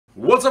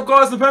What's up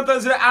guys,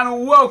 NepentheZ here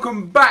and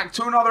welcome back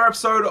to another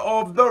episode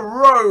of The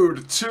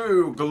Road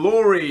to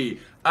Glory.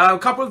 A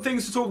couple of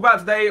things to talk about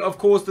today. Of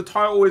course, the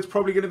title is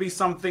probably going to be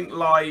something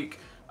like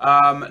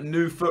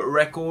new foot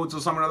records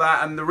or something like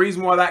that. And the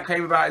reason why that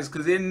came about is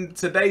because in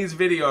today's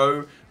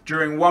video,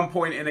 during one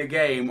point in a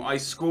game, I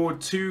scored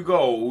 2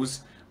 goals.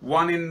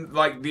 One in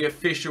like the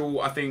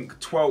official, I think,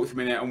 12th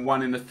minute and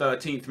one in the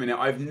 13th minute.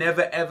 I've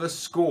never ever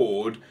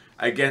scored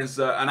against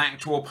an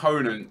actual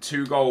opponent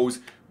 2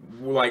 goals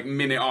like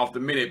minute after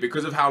minute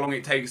because of how long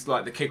it takes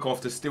like the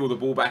kickoff to steal the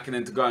ball back and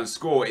then to go and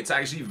score. It's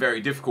actually very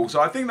difficult, so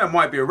I think that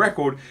might be a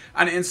record,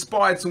 and it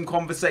inspired some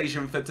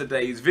conversation for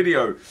today's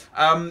video.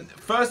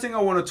 First thing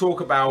I want to talk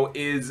about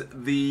is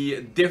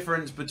the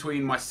difference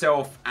between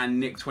myself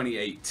and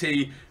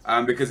Nick28T,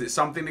 because it's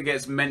something that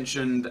gets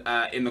mentioned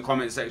in the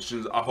comment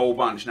sections a whole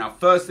bunch. Now,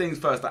 first things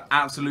first, I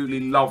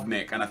absolutely love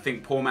Nick, and I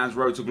think Poor Man's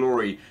Road to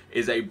Glory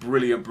is a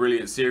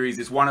brilliant series.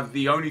 It's one of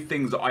the only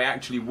things that I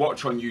actually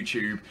watch on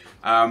YouTube.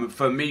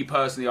 For me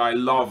personally, I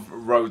love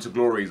Road to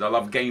Glories. I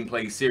love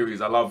gameplay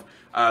series. I love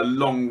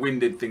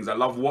long-winded things. I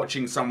love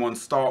watching someone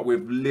start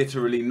with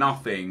literally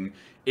nothing,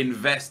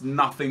 invest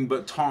nothing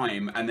but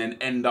time, and then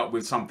end up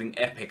with something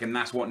epic. And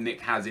that's what Nick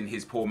has in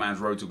his Poor Man's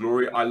Road to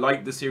Glory. I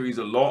like the series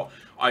a lot.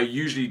 I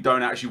usually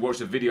don't actually watch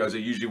the videos.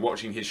 I'm usually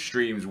watching his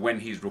streams when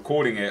he's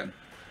recording it.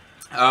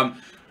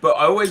 But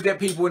I always get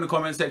people in the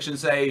comment section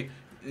say,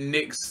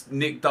 Nick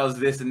does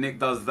this and Nick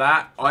does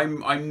that.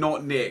 I'm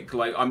not Nick.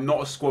 Like, I'm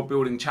not a squad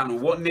building channel.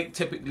 What Nick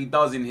typically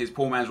does in his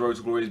Poor Man's Road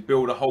to Glory is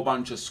build a whole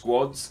bunch of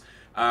squads.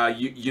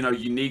 You know,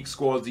 unique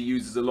squads. He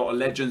uses a lot of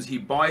legends. He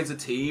buys a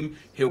team,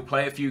 he'll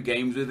play a few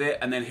games with it,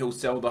 and then he'll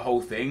sell the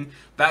whole thing.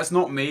 That's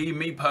not me.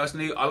 Me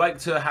personally, I like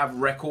to have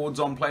records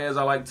on players.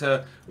 I like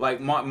to,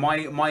 like,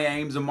 my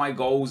aims and my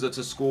goals are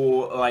to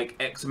score like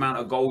X amount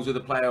of goals with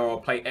a player or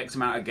play X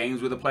amount of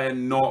games with a player,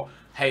 not,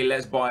 hey,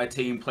 let's buy a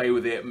team, play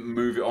with it,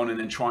 move it on, and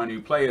then try new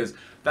players.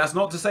 That's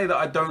not to say that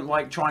I don't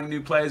like trying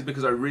new players,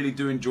 because I really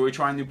do enjoy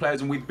trying new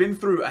players, and we've been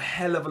through a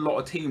hell of a lot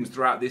of teams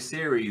throughout this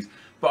series.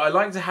 But I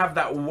like to have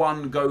that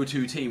one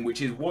go-to team,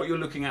 which is what you're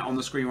looking at on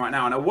the screen right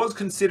now. And I was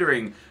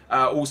considering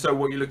also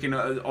what you're looking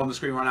at on the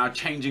screen right now,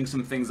 changing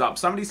some things up.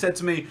 Somebody said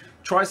to me,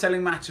 try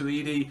selling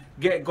Matuidi,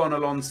 get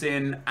Gonalons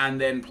in, and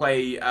then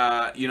play,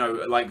 you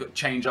know, like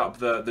change up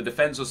the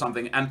defense or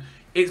something. And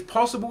it's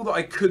possible that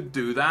I could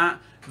do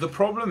that. The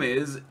problem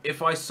is,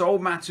 if I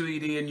sold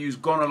Matuidi and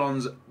used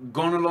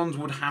Gonalons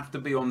would have to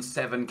be on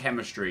 7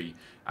 chemistry.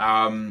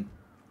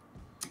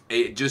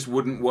 It just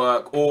wouldn't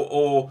work.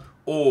 Or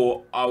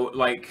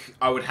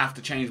I would have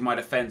to change my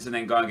defense and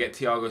then go and get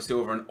Thiago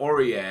Silva and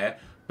Aurier,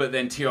 but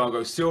then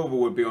Thiago Silva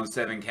would be on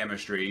 7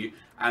 chemistry,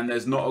 and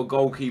there's not a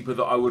goalkeeper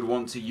that I would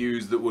want to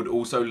use that would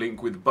also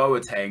link with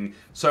Boateng.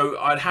 So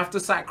I'd have to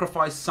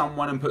sacrifice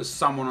someone and put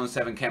someone on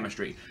 7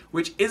 chemistry,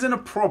 which isn't a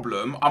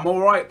problem. I'm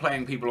alright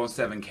playing people on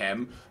 7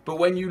 chem, but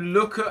when you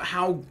look at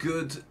how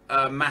good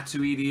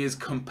Matuidi is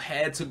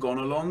compared to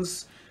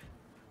Gonalons,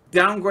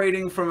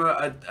 downgrading from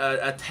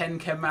a 10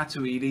 chem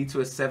Matuidi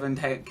to a 7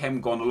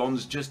 chem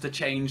Gonalons just to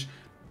change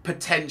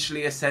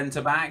potentially a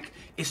centre back,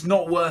 it's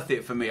not worth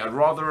it for me. I'd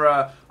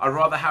rather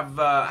have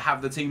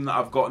the team that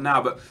I've got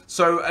now. But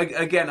so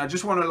again, I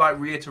just want to like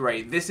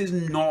reiterate, this is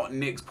not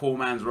Nick's Poor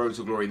Man's Road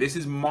to Glory. This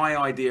is my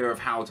idea of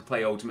how to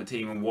play Ultimate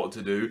Team and what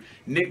to do.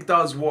 Nick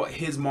does what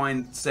his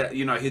mindset,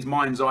 you know, his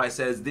mind's eye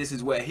says this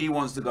is where he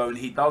wants to go, and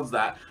he does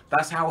that.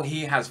 That's how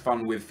he has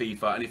fun with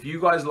FIFA. And if you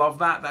guys love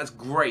that, that's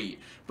great.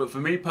 But for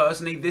me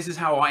personally, this is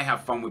how I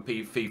have fun with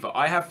FIFA.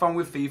 I have fun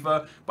with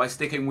FIFA by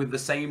sticking with the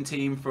same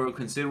team for a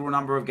considerable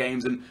number of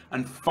games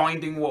and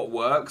finding what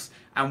works.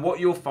 And what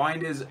you'll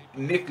find is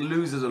Nick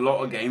loses a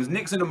lot of games.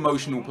 Nick's an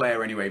emotional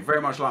player anyway,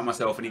 very much like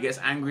myself, and he gets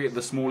angry at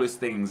the smallest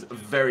things,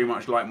 very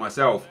much like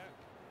myself.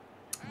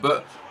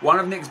 But one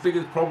of Nick's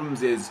biggest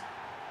problems is,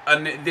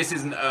 and this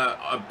isn't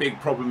a big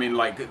problem in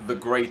like the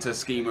greater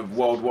scheme of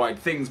worldwide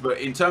things, but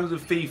in terms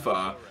of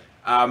FIFA,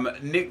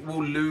 Nick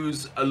will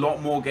lose a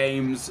lot more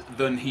games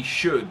than he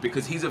should,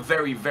 because he's a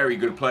very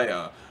good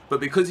player. But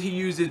because he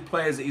uses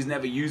players that he's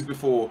never used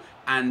before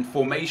and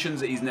formations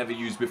that he's never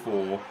used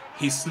before,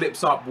 he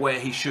slips up where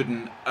he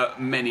shouldn't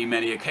at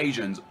many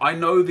occasions. I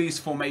know these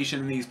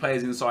formations and these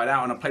players inside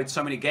out, and I've played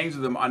so many games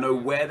with them. I know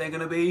where they're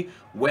going to be,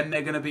 when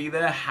they're going to be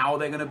there, how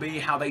they're going to be,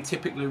 how they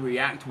typically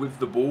react with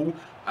the ball.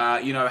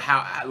 You know,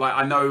 how, like,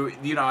 I know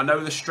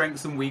the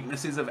strengths and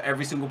weaknesses of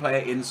every single player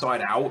inside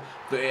out,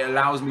 that it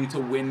allows me to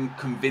win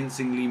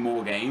convincingly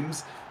more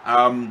games.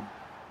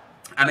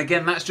 And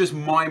again, that's just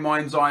my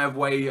mind's eye of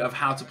way of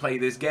how to play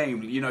this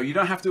game. You know, you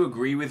don't have to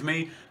agree with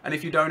me, and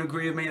if you don't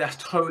agree with me, that's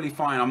totally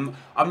fine.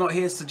 I'm not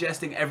here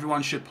suggesting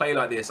everyone should play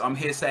like this. I'm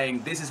here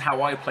saying this is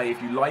how I play. If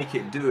you like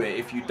it, do it.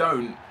 If you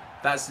don't,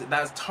 that's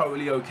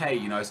totally okay.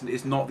 You know,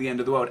 it's not the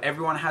end of the world.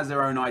 Everyone has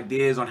their own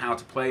ideas on how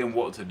to play and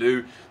what to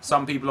do.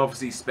 Some people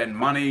obviously spend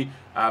money.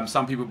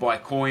 Some people buy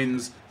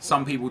coins.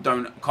 Some people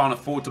can't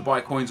afford to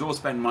buy coins or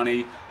spend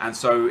money, and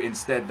so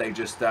instead they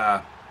just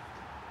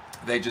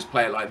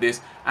play it like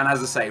this. And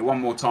as I say,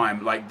 one more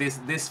time, like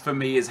this for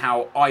me is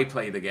how I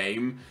play the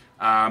game.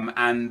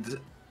 And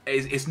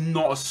it's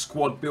not a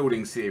squad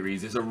building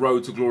series. It's a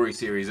road to glory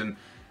series, and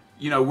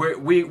you know,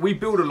 we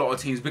build a lot of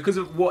teams because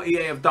of what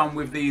EA have done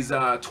with these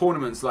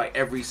tournaments, like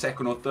every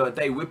second or third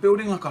day. We're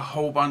building like a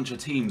whole bunch of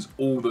teams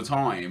all the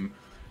time.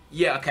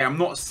 Yeah, okay, I'm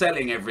not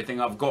selling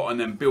everything I've got and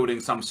then building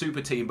some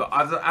super team, but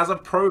as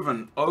I've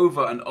proven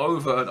over and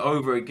over and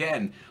over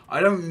again,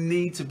 I don't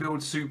need to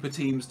build super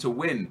teams to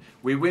win.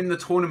 We win the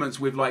tournaments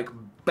with like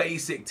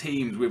basic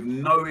teams with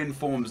no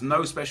informs,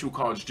 no special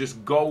cards,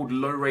 just gold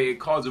low rated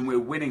cards, and we're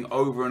winning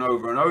over and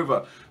over and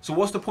over. So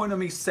what's the point of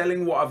me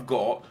selling what I've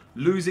got,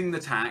 losing the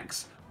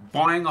tax,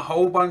 buying a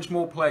whole bunch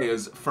more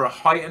players for a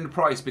heightened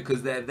price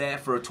because they're there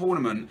for a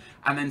tournament,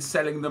 and then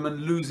selling them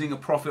and losing a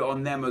profit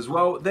on them as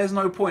well? There's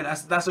no point.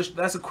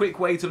 That's a quick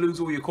way to lose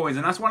all your coins,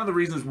 and that's one of the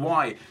reasons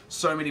why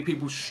so many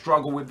people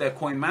struggle with their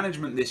coin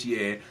management this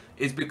year,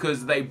 is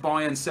because they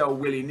buy and sell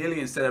willy-nilly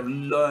instead of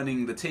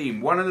learning the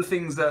team. One of the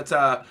things that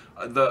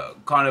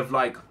kind of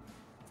like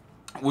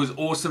was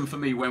awesome for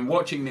me when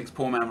watching Nick's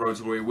Poor Man Road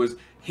to Glory was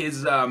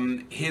his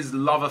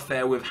love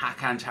affair with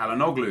Hakan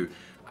Çalhanoğlu.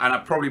 And I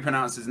probably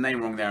pronounced his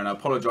name wrong there, and I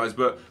apologise.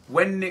 But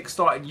when Nick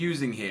started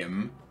using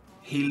him,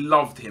 he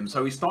loved him.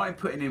 So he started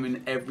putting him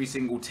in every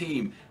single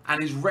team. And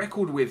his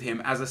record with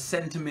him as a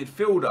centre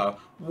midfielder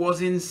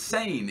was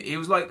insane. It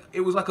was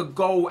like a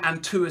goal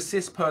and 2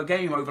 assists per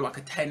game over like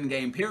a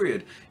 10-game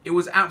period. It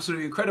was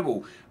absolutely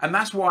incredible. And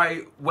that's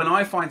why when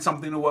I find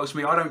something that works for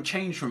me, I don't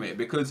change from it,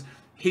 because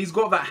he's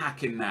got that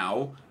hacking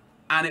now,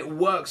 and it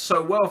works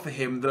so well for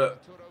him that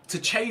to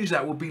change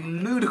that would be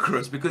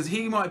ludicrous, because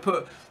he might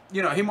put,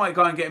 you know, he might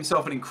go and get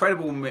himself an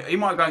incredible, he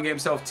might go and get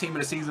himself team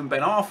of the season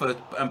Ben Arthur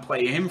and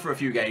play him for a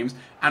few games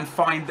and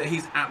find that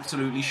he's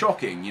absolutely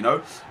shocking, you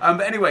know.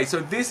 But anyway, so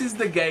this is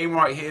the game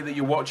right here that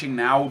you're watching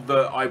now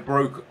that I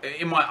broke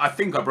I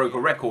think I broke a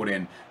record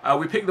in.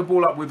 We picked the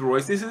ball up with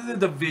Royce. This is a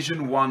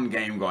Division 1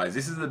 game, guys.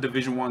 This is a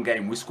Division 1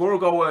 game. We score a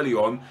goal early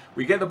on.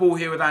 We get the ball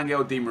here with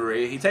Angel Di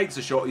Maria. He takes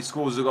a shot. He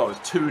scores a goal. It's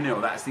 2-0.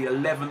 That's the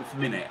 11th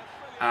minute.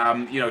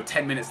 You know,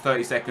 10 minutes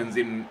 30 seconds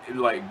in,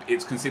 like,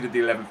 it's considered the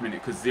 11th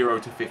minute because 0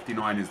 to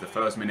 59 is the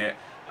first minute,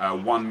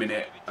 1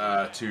 minute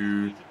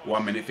to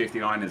 1 minute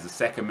 59 is the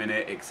second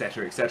minute,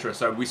 etc, etc.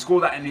 So we score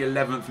that in the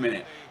 11th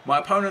minute. My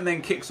opponent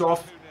then kicks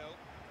off.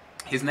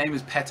 His name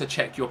is Petter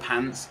Check Your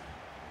Pants.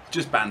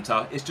 Just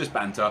banter. It's just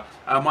banter.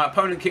 My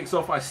opponent kicks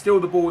off. I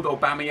steal the ball with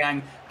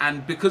Aubameyang,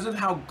 and because of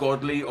how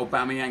godly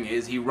Aubameyang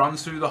is, he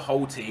runs through the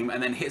whole team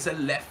and then hits a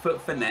left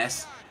foot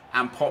finesse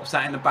and pops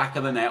that in the back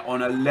of the net on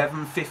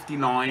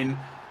 11:59,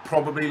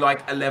 probably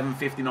like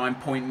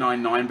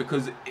 11:59.99,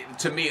 because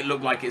to me it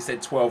looked like it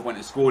said 12 when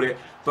it scored it.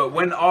 But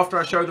after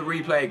I showed the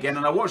replay again,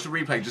 and I watched the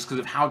replay just because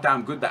of how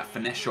damn good that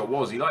finesse shot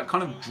was, he like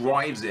kind of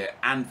drives it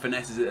and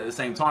finesses it at the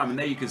same time, and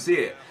there you can see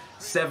it,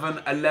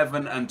 7,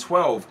 11 and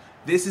 12.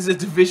 This is a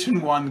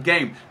Division 1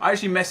 game. I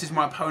actually messaged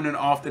my opponent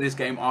after this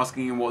game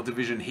asking him what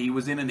division he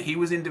was in, and he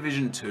was in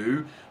Division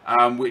 2,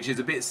 which is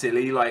a bit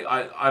silly. Like,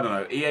 I don't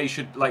know, EA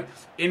should, like,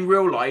 in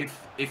real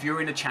life, if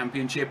you're in a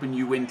championship and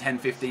you win 10,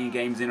 15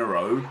 games in a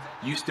row,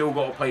 you still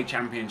got to play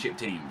championship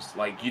teams.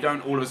 Like, you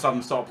don't all of a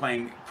sudden start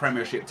playing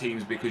Premiership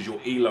teams because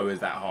your ELO is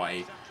that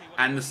high.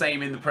 And the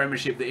same in the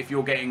Premiership, that if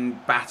you're getting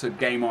battered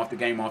game after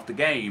game after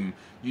game,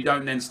 you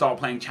don't then start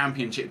playing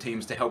Championship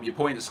teams to help your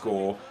point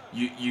score.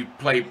 You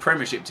play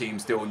Premiership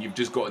teams still, and you've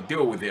just got to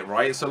deal with it,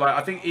 right? So, like,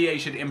 I think EA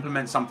should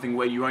implement something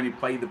where you only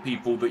play the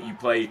people that you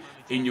play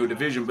in your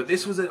division. But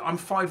this was I'm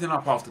 5-0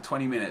 up after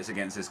 20 minutes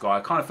against this guy. I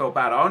kind of felt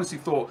bad. I honestly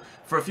thought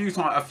for a few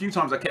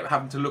times I kept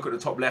having to look at the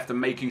top left and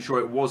making sure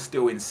it was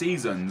still in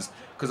seasons,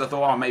 because I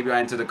thought, oh, maybe I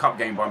entered a cup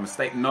game by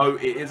mistake. No,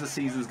 it is a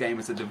seasons game.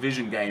 It's a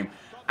division game.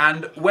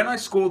 And when I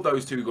scored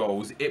those 2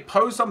 goals, it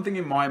posed something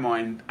in my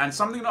mind, and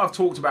something that I've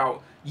talked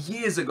about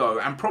years ago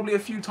and probably a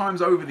few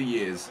times over the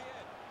years,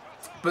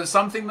 but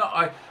something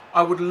that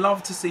I would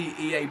love to see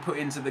EA put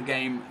into the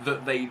game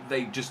that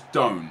they just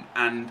don't.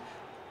 And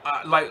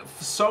like,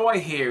 so I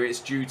hear it's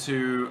due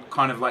to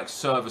kind of like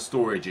server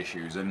storage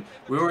issues, and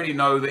we already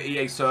know that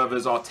EA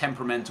servers are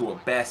temperamental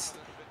at best.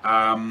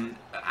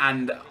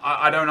 And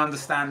I don't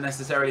understand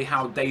necessarily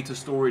how data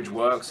storage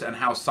works and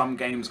how some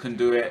games can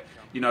do it.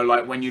 You know,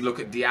 like when you look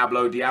at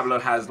Diablo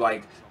has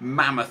like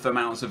mammoth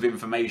amounts of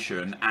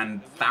information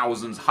and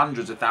thousands,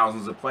 hundreds of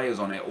thousands of players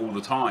on it all the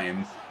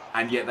time,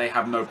 and yet they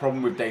have no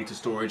problem with data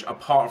storage,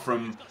 apart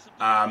from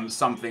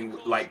something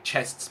like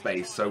chest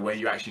space, so where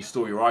you actually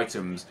store your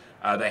items,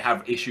 they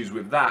have issues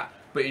with that.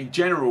 But in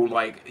general,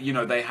 like, you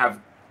know, they have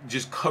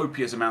just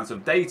copious amounts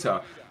of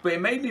data. But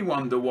it made me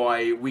wonder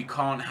why we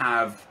can't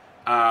have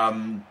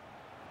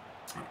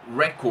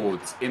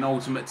records in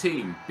Ultimate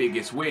Team: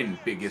 biggest win,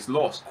 biggest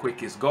loss,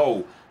 quickest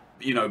goal,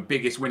 you know,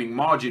 biggest winning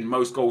margin,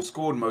 most goals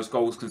scored, most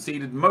goals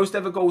conceded, most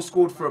ever goals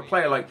scored for a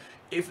player. Like,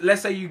 if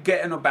let's say you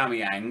get an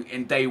Aubameyang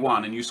in day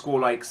 1 and you score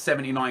like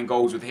 79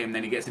 goals with him,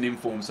 then he gets an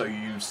inform, so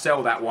you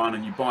sell that one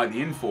and you buy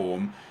the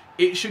inform,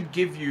 it should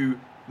give you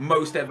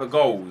most ever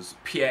goals,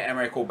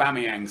 Pierre-Emerick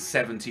Aubameyang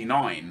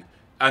 79,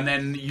 and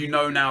then you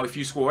know now if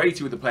you score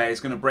 80 with the player, it's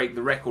going to break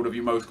the record of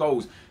your most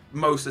goals,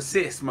 most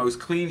assists, most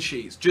clean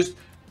sheets. Just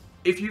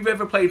if you've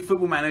ever played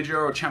Football Manager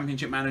or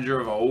Championship Manager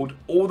of old,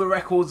 all the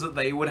records that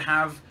they would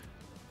have,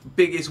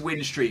 biggest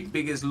win streak,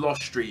 biggest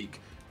loss streak,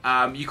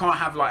 you can't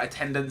have like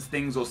attendance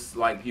things, or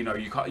like, you know,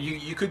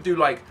 you could do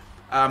like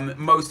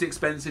most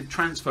expensive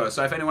transfer.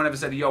 So if anyone ever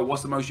said, yo,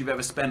 what's the most you've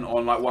ever spent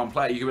on like one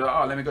player, you could be like,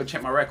 oh, let me go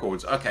check my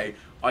records. Okay,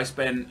 I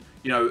spent,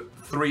 you know,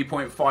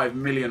 3.5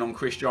 million on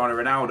Cristiano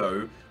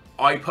Ronaldo.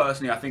 I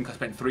personally, I think I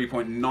spent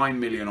 3.9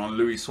 million on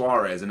Luis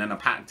Suarez, and then I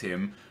packed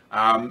him.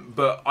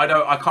 But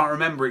I can't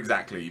remember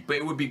exactly. But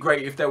it would be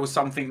great if there was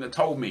something that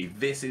told me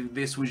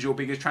this was your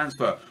biggest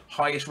transfer,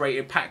 highest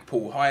rated pack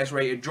pool, highest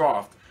rated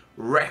draft,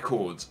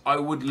 records. I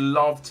would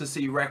love to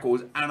see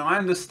records. And I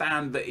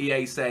understand that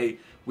EA say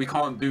we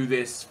can't do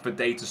this for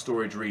data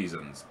storage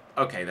reasons.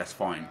 Okay, that's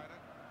fine.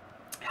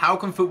 How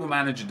can Football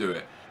Manager do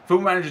it?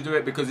 Football Manager do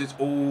it because it's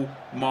all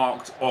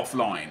marked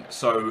offline.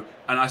 So,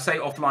 and I say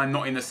offline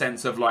not in the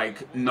sense of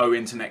like no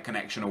internet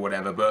connection or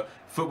whatever, but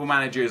Football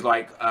Manager is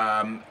like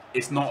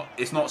it's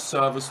not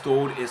server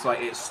stored. It's like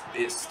it's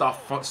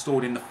stuff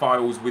stored in the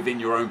files within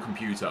your own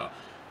computer.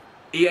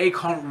 EA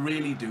can't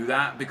really do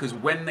that, because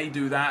when they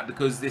do that,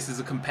 because this is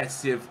a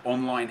competitive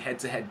online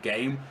head-to-head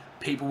game,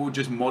 people will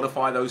just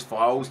modify those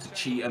files to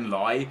cheat and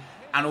lie.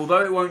 And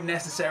although it won't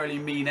necessarily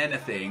mean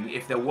anything,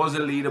 if there was a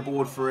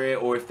leaderboard for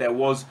it, or if there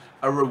was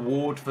a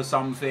reward for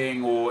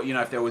something, or, you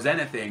know, if there was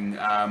anything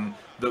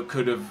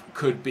that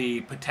could be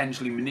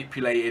potentially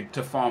manipulated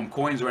to farm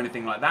coins or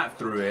anything like that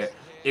through it,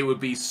 it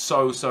would be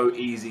so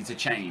easy to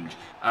change.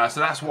 So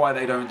that's why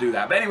they don't do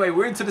that. But anyway,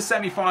 we're into the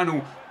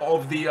semi-final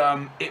of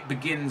the It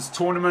Begins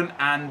tournament,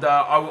 and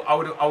I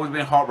would have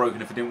been heartbroken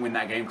if I didn't win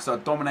that game, because I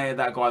dominated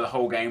that guy the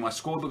whole game. I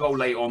scored the goal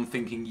late on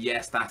thinking,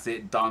 yes, that's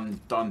it, done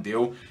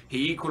deal.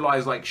 He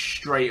equalised like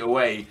straight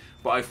away,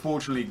 but I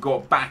fortunately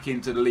got back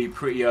into the lead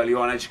pretty early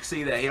on. As you can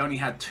see there, he only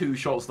had 2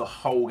 shots the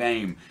whole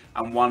game,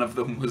 and one of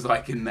them was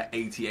like in the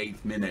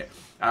 88th minute.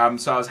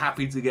 So I was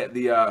happy to get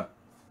the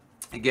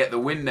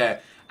win there.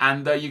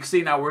 And you can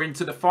see now we're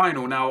into the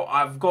final. Now,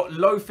 I've got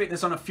low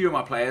fitness on a few of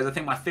my players. I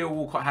think my Theo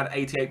Walcott had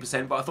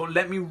 88%, but I thought,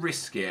 let me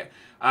risk it.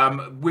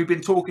 We've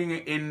been talking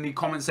in the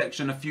comment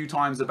section a few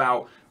times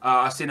about,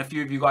 I've seen a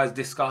few of you guys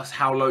discuss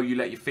how low you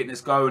let your fitness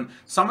go. And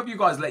some of you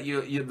guys let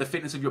the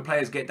fitness of your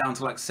players get down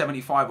to like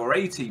 75 or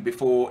 80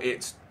 before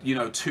it's, you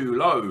know, too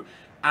low.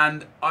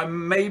 And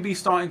I'm maybe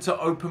starting to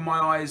open my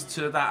eyes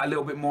to that a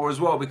little bit more as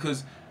well,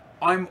 because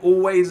I'm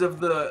always of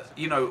the,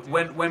 you know,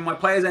 when my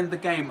players end the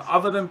game,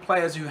 other than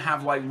players who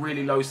have like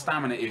really low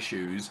stamina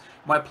issues,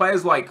 my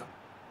players, like,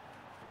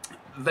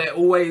 they're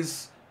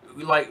always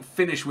like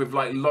finish with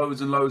like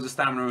loads and loads of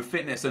stamina and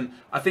fitness. And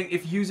I think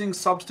if using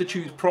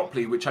substitutes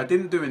properly, which I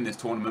didn't do in this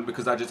tournament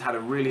because I just had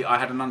an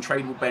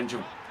untradeable bench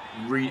of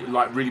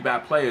really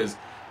bad players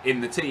in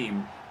the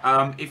team.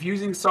 If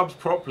using subs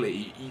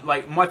properly,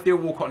 like my Theo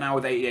Walcott now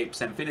with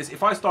 88% fitness,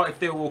 if I started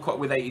Theo Walcott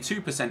with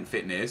 82%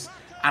 fitness,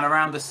 and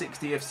around the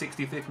 60th,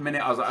 65th minute,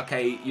 I was like,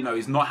 okay, you know,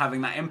 he's not having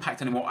that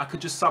impact anymore, I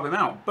could just sub him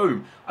out.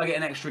 Boom. I get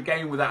an extra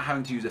game without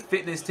having to use a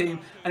fitness team.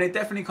 And it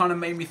definitely kind of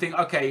made me think,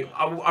 okay,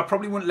 I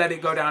probably wouldn't let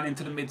it go down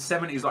into the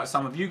mid-70s like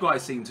some of you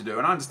guys seem to do.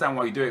 And I understand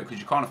why you do it, because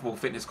you can't afford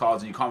fitness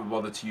cards and you can't be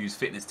bothered to use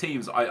fitness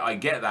teams. I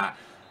get that.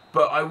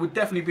 But I would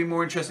definitely be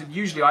more interested.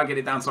 Usually I get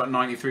it down to like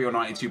 93 or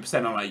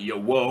 92%. I'm like, yo,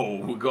 whoa,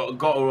 we got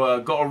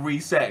to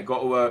reset.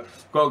 Got to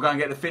go and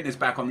get the fitness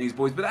back on these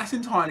boys. But that's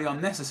entirely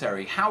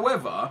unnecessary.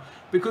 However,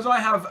 because I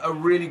have a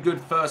really good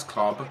first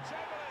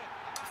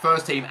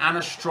team, and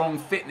a strong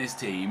fitness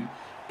team,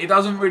 it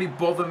doesn't really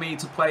bother me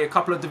to play a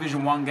couple of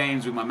Division 1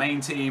 games with my main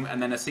team, and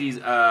then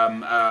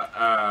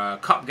a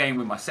cup game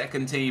with my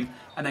second team,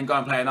 and then go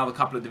and play another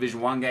couple of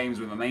Division 1 games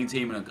with my main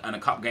team and a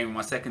cup game with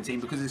my second team,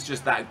 because it's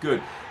just that good.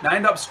 Now I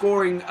end up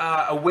scoring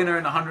a winner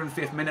in the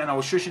 105th minute, and I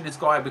was shushing this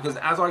guy because,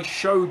 as I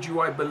showed you,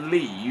 I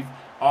believe,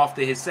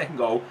 after his second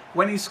goal,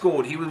 when he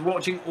scored, he was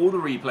watching all the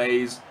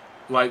replays,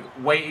 like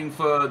waiting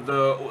for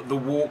the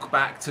walk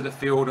back to the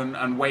field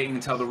and waiting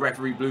until the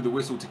referee blew the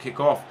whistle to kick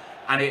off.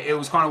 And it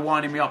was kind of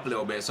winding me up a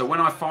little bit. So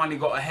when I finally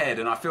got ahead,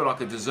 and I feel like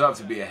I deserved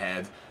to be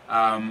ahead,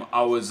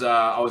 I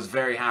was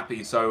very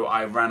happy. So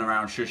I ran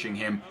around shushing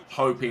him,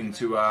 hoping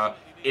to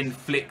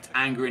inflict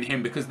anger in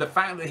him, because the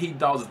fact that he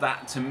does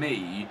that to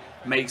me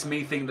makes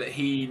me think that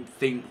he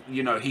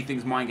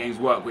thinks mind games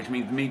work, which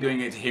means me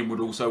doing it to him would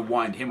also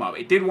wind him up.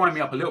 It did wind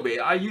me up a little bit.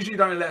 I usually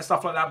don't let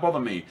stuff like that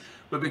bother me,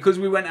 but because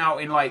we went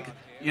out in, like,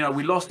 you know,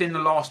 we lost in the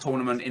last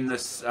tournament in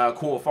this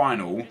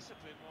quarter-final,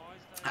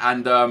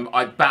 and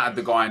I battered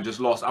the guy and just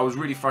lost. I was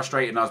really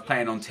frustrated, and I was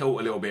playing on tilt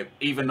a little bit,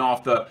 even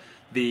after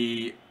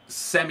the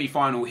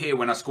semi-final here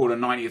when I scored a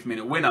 90th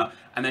minute winner,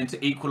 and then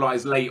to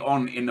equalise late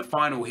on in the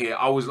final here,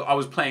 I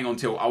was playing on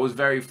tilt. I was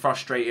very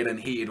frustrated and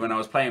heated when I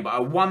was playing, but I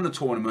won the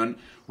tournament.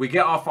 We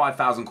get our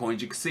 5,000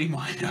 coins. You can see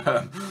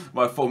my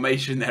my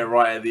formation there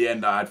right at the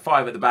end. I had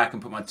 5 at the back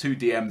and put my 2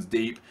 DMs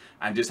deep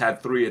and just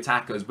had 3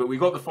 attackers, but we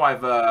got the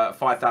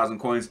 5,000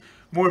 coins.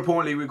 More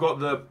importantly, we got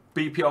the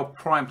BPL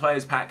Prime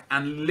Players Pack,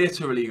 and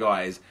literally,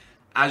 guys,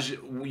 as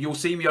you'll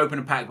see me open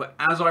a pack, but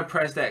as I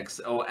pressed X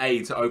or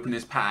A to open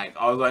this pack,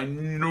 I was like,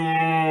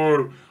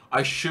 no,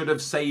 I should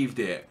have saved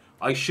it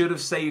I should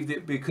have saved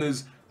it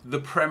because the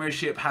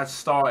Premiership has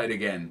started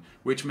again,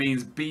 which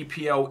means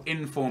BPL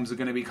informs are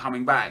going to be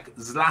coming back.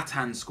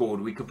 Zlatan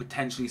scored. We could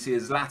potentially see a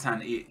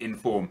Zlatan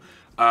inform.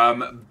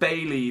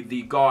 Bailey,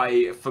 the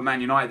guy for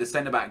Man United, the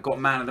centre-back, got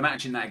man of the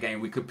match in that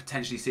game. We could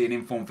potentially see an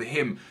inform for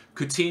him.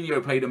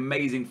 Coutinho played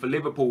amazing for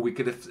Liverpool. We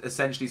could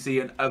essentially see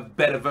a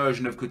better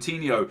version of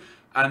Coutinho.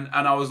 And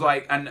I was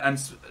like,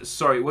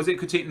 sorry, was it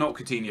Coutinho? Not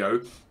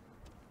Coutinho.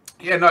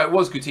 Yeah, no, it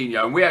was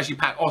Coutinho. And we actually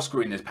packed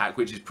Oscar in this pack,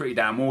 which is pretty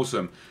damn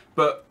awesome.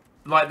 But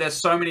like, there's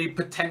so many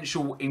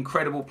potential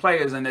incredible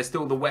players, and there's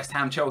still the West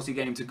Ham Chelsea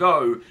game to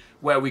go,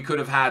 where we could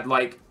have had,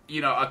 like, you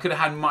know, I could have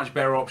had a much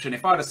better option.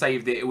 If I'd have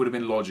saved it, it would have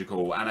been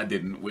logical, and I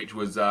didn't, which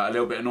was a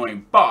little bit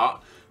annoying.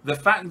 But the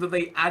fact that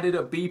they added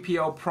a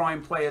BPL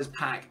Prime Players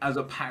pack as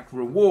a pack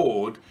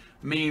reward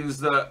means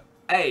that,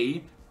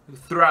 A,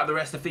 throughout the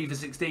rest of FIFA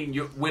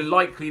 16, we're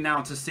likely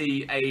now to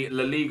see a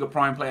La Liga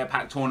Prime Player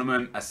Pack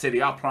tournament, a Serie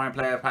A Prime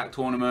Player Pack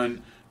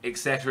tournament,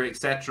 etc.,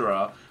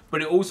 etc.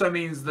 But it also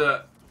means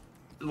that,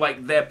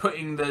 like, they're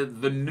putting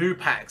the new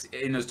packs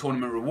in as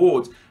tournament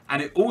rewards,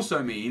 and it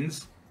also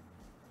means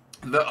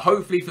that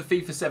hopefully for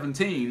FIFA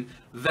 17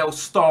 they'll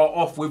start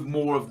off with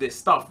more of this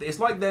stuff. It's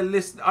like they're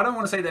I don't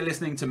want to say they're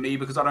listening to me,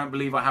 because I don't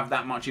believe I have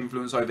that much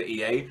influence over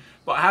EA,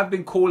 but I have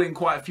been calling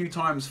quite a few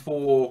times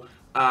for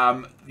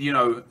you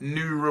know,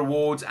 new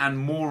rewards and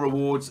more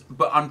rewards,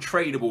 but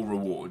untradeable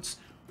rewards,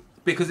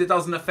 because it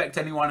doesn't affect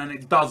anyone and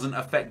it doesn't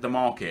affect the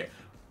market.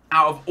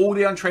 Out of all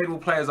the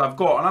untradeable players I've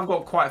got, and I've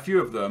got quite a few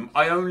of them,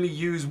 I only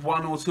use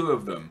 1 or 2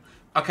 of them.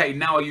 Okay,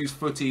 now I use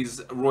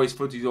Royce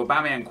Footies or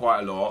Aubameyang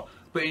quite a lot,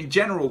 but in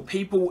general,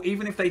 people,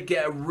 even if they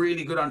get a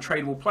really good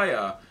untradeable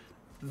player,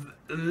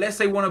 unless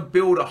they want to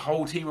build a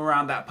whole team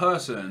around that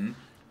person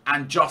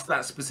and just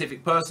that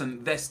specific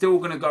person, they're still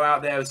going to go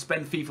out there and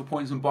spend FIFA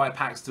points and buy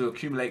packs to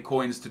accumulate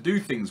coins to do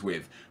things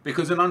with,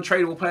 because an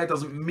untradeable player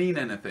doesn't mean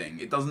anything.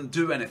 It doesn't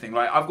do anything.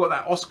 Like, I've got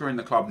that Oscar in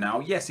the club now.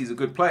 Yes, he's a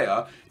good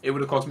player. It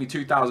would have cost me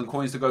 2,000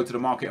 coins to go to the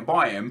market and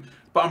buy him,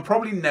 but I'm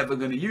probably never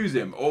going to use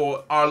him,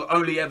 or I'll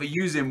only ever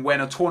use him when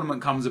a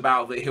tournament comes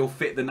about that he'll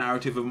fit the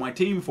narrative of my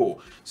team for.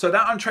 So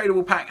that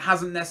untradeable pack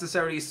hasn't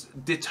necessarily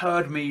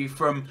deterred me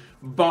from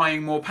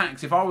buying more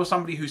packs. If I was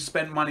somebody who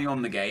spent money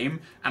on the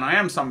game, and I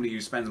am somebody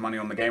who spends money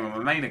on the game on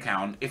my main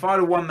account, if I'd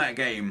have won that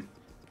game,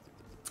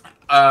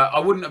 I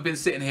wouldn't have been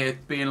sitting here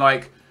being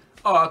like,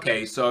 oh,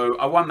 okay, so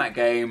I won that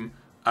game,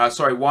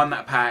 won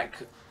that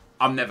pack,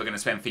 I'm never going to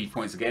spend FIFA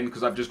points again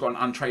because I've just got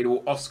an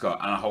untradeable Oscar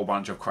and a whole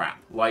bunch of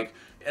crap. Like,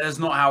 that's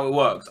not how it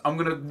works. I'm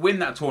going to win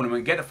that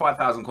tournament, get the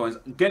 5,000 coins,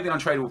 get the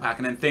untradeable pack,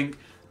 and then think,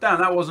 damn,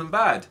 that wasn't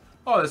bad.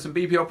 Oh, there's some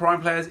BPL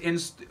Prime players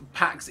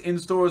packs in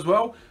store as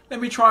well. Let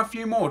me try a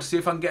few more to see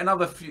if I can get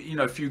another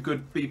few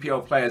good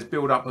BPL players,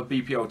 build up a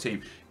BPL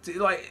team.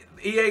 Like,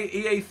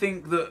 EA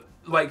think that,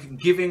 like,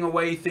 giving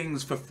away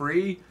things for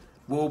free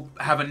will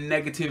have a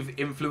negative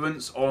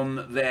influence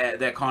on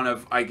their kind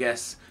of, I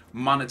guess,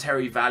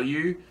 monetary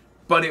value.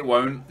 But it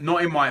won't.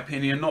 Not in my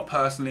opinion, not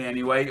personally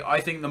anyway. I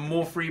think the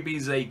more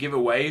freebies they give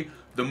away,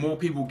 the more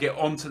people get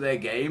onto their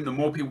game. The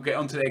more people get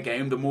onto their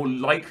game, the more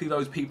likely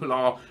those people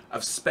are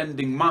of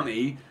spending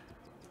money.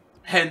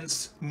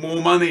 Hence,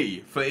 more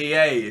money for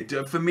EA.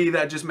 For me,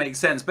 that just makes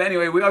sense. But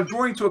anyway, we are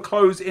drawing to a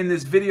close in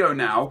this video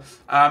now.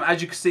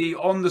 As you can see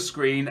on the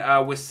screen,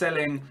 we're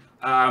selling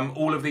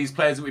all of these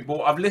players that we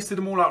bought. I've listed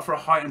them all up for a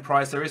heightened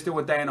price. There is still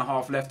a day and a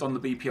half left on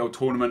the BPL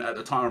tournament at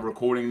the time of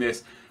recording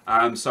this.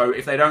 So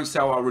if they don't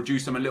sell, I'll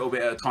reduce them a little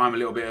bit at a time, a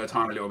little bit at a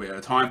time, a little bit at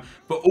a time.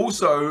 But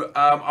also,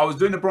 I was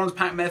doing the bronze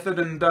pack method,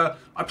 and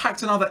I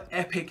packed another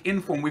epic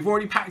inform. We've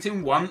already packed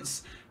him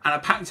once, and I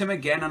packed him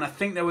again, and I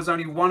think there was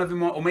only one of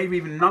him, or maybe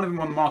even none of them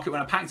on the market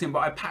when I packed him,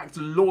 but I packed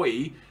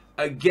Loy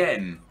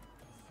again.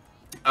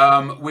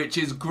 Which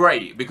is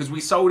great, because we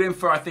sold him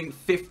for, I think,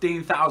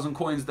 15,000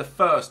 coins the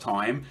first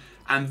time,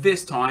 and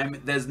this time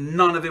there's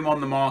none of him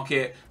on the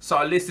market, so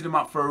I listed him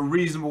up for a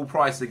reasonable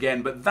price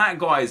again. But that,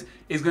 guys,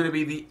 is going to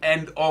be the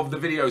end of the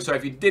video. So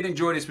if you did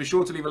enjoy this, be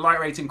sure to leave a like,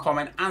 rating,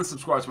 comment, and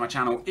subscribe to my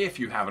channel if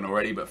you haven't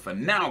already. But for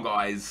now,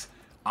 guys,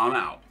 I'm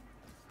out.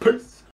 Peace.